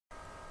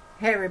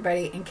Hey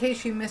everybody, in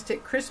case you missed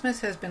it,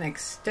 Christmas has been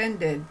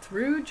extended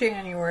through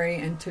January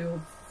until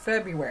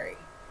February.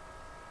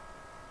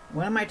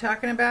 What am I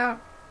talking about?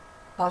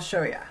 I'll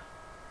show ya.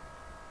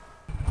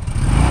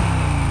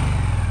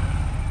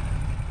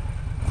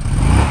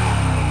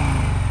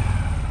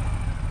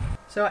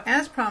 So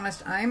as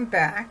promised, I'm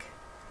back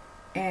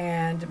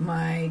and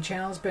my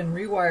channel's been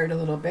rewired a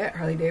little bit.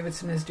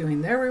 Harley-Davidson is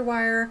doing their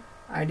rewire,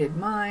 I did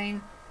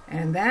mine,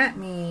 and that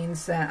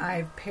means that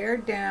I've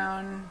pared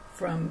down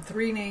from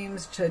 3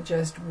 names to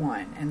just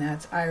 1, and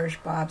that's Irish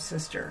Bob's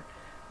sister.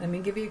 Let me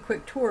give you a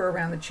quick tour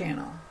around the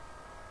channel.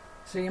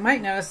 So you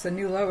might notice the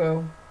new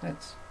logo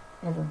that's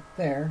over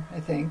there, I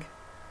think,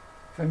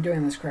 if I'm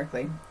doing this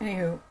correctly.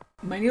 Anywho,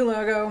 my new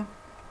logo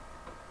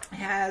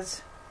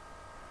has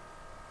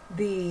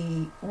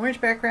the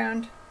orange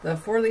background, the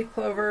 4-leaf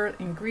clover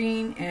in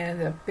green,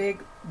 and the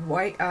big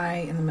white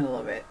eye in the middle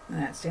of it.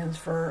 And that stands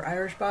for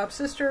Irish Bob's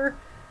sister,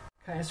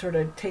 kind of sort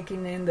of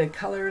taking in the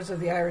colors of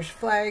the Irish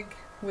flag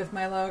with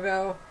my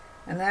logo.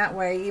 And that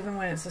way, even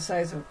when it's the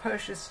size of a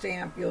postage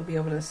stamp, you'll be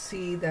able to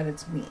see that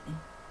it's me.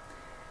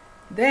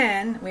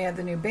 Then we have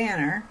the new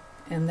banner,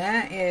 and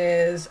that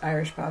is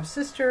Irish Bob's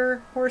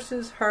sister,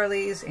 horses,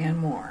 Harleys, and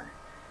more.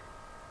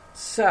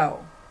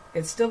 So,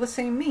 it's still the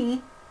same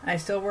me. I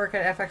still work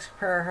at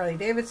Caprara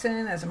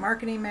Harley-Davidson as a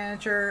marketing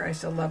manager. I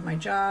still love my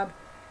job,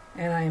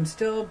 and I am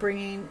still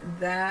bringing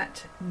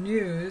that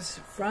news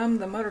from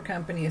the motor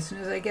company as soon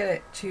as I get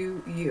it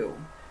to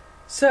you.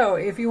 So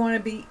if you want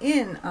to be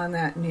in on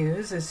that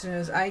news as soon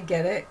as I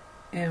get it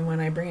and when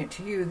I bring it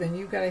to you, then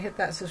you've got to hit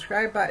that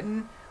subscribe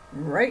button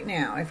right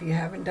now if you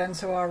haven't done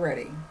so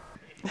already.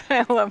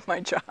 I love my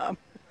job.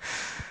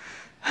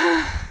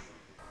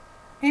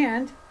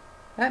 And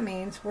that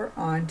means we're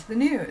on to the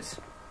news.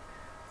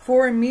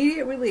 For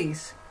immediate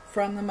release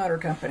from the motor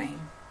company.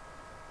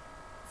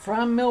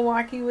 From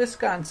Milwaukee,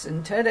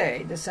 Wisconsin,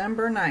 today,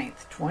 December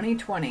 9th,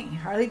 2020,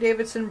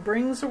 Harley-Davidson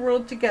brings the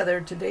world together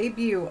to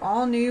debut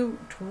all new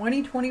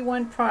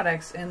 2021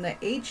 products in the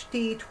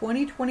H.O.G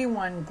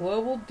 2021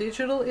 Global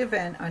Digital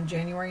event on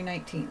January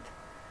 19th.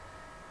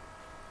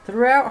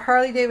 Throughout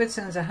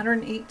Harley-Davidson's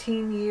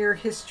 118-year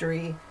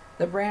history,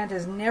 the brand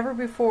has never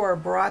before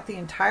brought the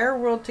entire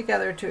world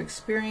together to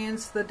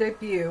experience the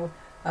debut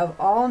of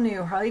all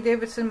new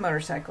Harley-Davidson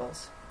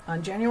motorcycles.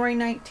 On January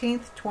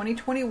 19th,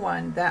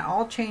 2021, that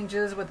all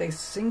changes with a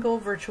single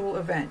virtual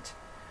event.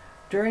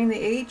 During the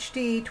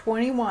H.O.G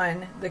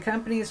 21, the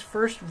company's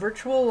first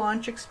virtual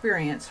launch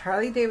experience,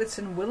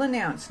 Harley-Davidson will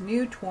announce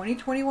new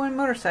 2021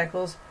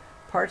 motorcycles,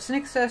 parts and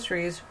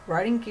accessories,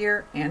 riding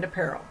gear, and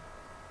apparel.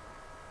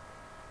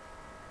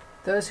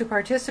 Those who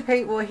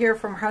participate will hear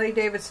from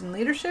Harley-Davidson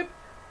leadership,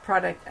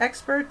 product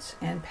experts,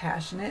 and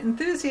passionate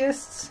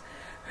enthusiasts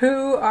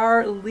who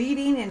are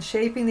leading and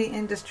shaping the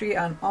industry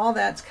on all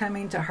that's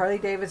coming to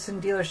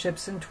Harley-Davidson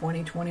dealerships in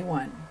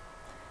 2021.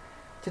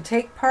 To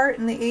take part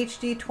in the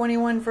H.O.G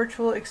 21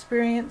 virtual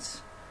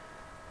experience,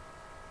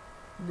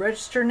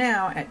 register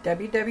now at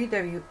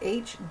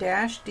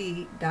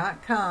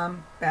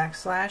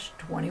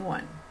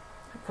www.h-d.com/21.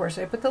 Of course,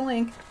 I put the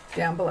link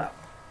down below.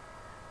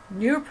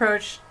 New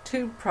approach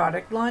to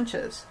product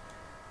launches.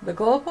 The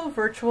global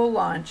virtual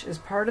launch is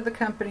part of the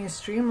company's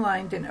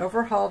streamlined and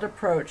overhauled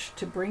approach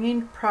to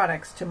bringing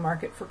products to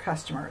market for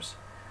customers.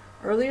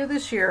 Earlier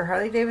this year,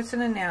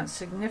 Harley-Davidson announced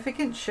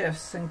significant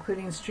shifts,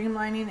 including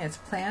streamlining its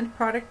planned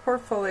product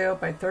portfolio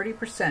by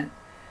 30%,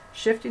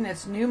 shifting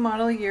its new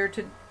model year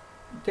to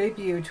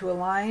debut to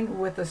align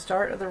with the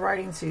start of the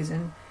riding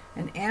season,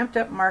 and amped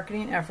up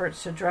marketing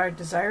efforts to drive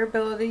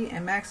desirability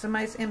and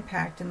maximize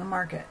impact in the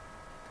market.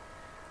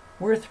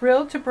 We're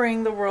thrilled to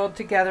bring the world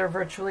together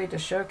virtually to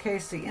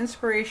showcase the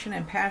inspiration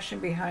and passion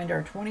behind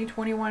our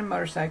 2021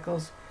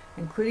 motorcycles,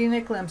 including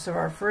a glimpse of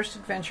our first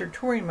adventure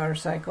touring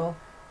motorcycle,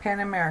 Pan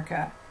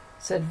America,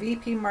 said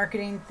VP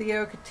Marketing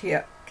Theo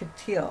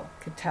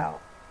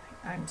Cattell.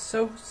 I'm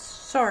so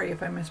sorry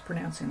if I'm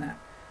mispronouncing that.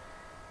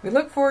 We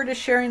look forward to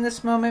sharing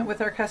this moment with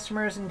our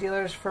customers and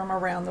dealers from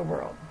around the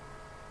world.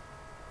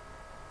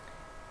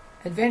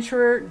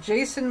 Adventurer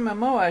Jason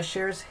Momoa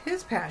shares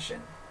his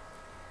passion.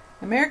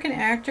 American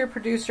actor,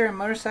 producer, and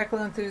motorcycle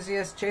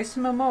enthusiast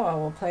Jason Momoa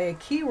will play a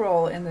key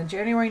role in the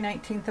January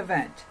 19th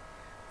event.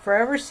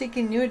 Forever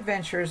seeking new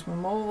adventures,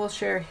 Momoa will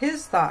share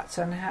his thoughts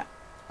on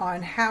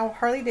how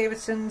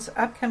Harley-Davidson's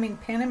upcoming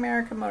Pan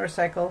America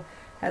motorcycle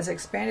has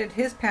expanded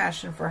his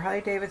passion for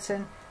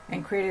Harley-Davidson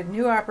and created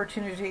new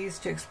opportunities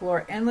to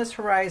explore endless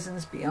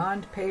horizons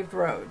beyond paved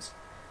roads.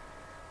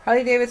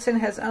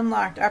 Harley-Davidson has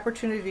unlocked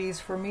opportunities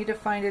for me to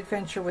find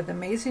adventure with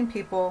amazing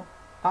people,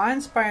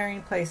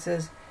 awe-inspiring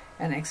places,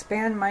 and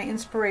expand my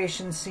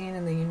inspiration seen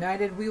in the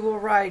United We Will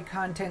Ride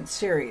content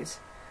series.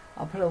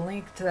 I'll put a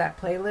link to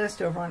that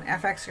playlist over on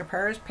FX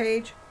Caprara's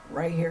page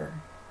right here.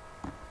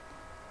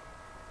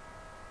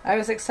 I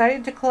was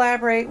excited to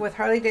collaborate with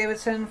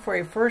Harley-Davidson for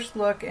a first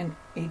look and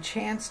a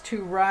chance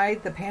to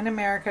ride the Pan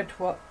America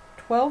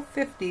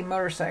 1250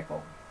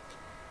 motorcycle.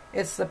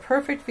 It's the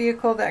perfect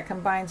vehicle that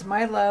combines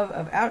my love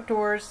of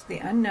outdoors, the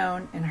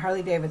unknown, and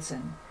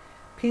Harley-Davidson.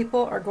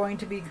 People are going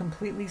to be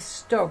completely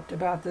stoked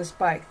about this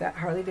bike that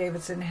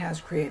Harley-Davidson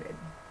has created.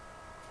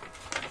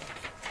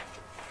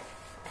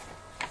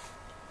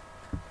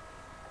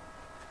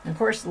 And of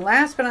course,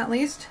 last but not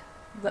least,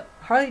 the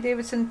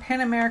Harley-Davidson Pan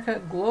America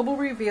Global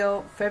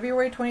Reveal,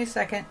 February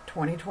 22nd,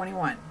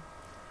 2021.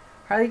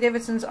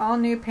 Harley-Davidson's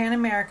all-new Pan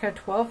America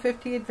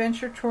 1250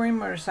 Adventure Touring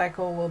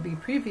Motorcycle will be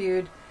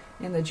previewed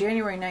in the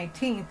January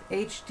 19th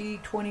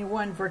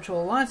HD21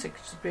 virtual launch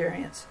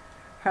experience.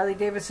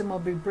 Harley-Davidson will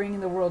be bringing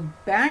the world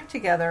back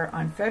together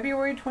on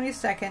February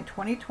 22nd,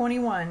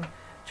 2021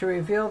 to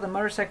reveal the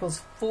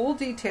motorcycle's full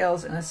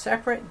details in a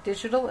separate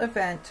digital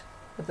event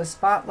with a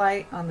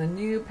spotlight on the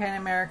new Pan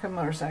America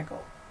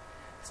motorcycle.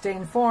 Stay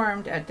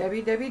informed at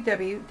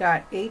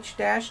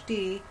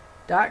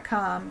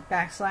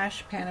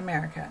www.h-d.com/Pan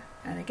America.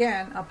 And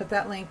again, I'll put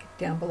that link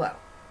down below.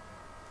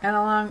 And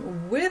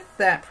along with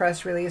that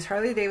press release,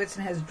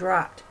 Harley-Davidson has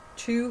dropped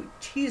 2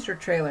 teaser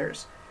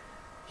trailers.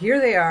 Here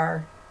they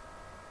are.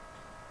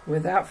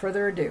 Without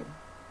further ado.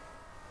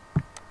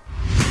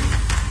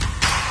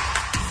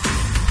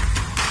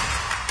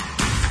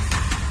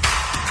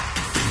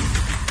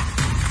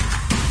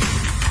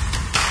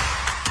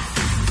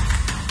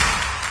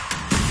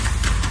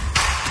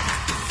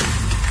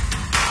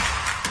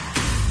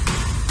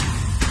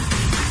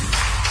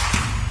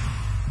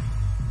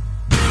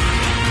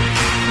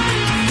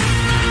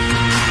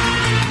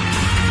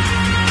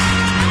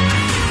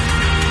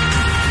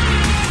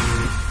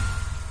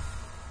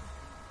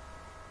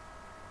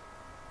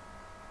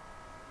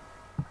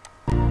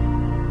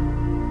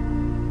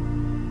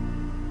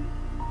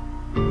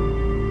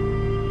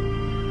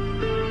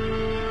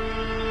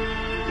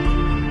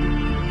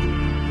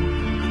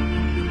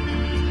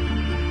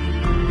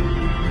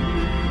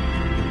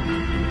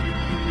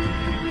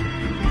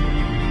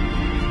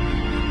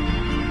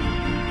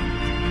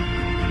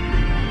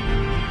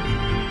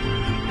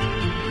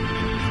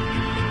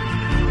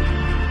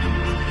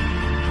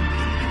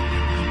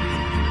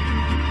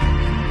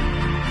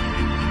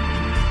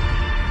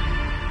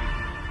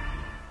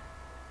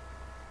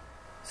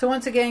 So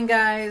once again,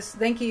 guys,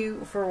 thank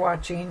you for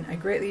watching. I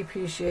greatly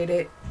appreciate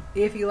it.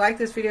 If you like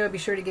this video, be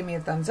sure to give me a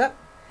thumbs up.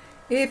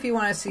 If you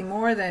want to see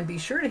more, then be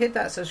sure to hit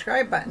that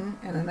subscribe button,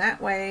 and in that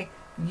way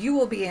you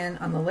will be in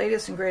on the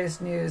latest and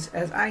greatest news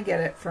as I get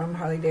it from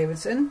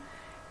Harley-Davidson.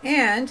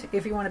 And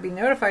if you want to be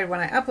notified when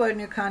I upload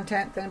new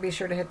content, then be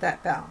sure to hit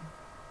that bell.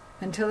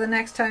 Until the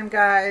next time,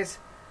 guys,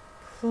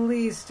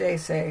 please stay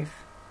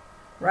safe,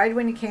 ride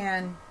when you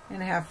can,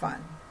 and have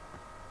fun.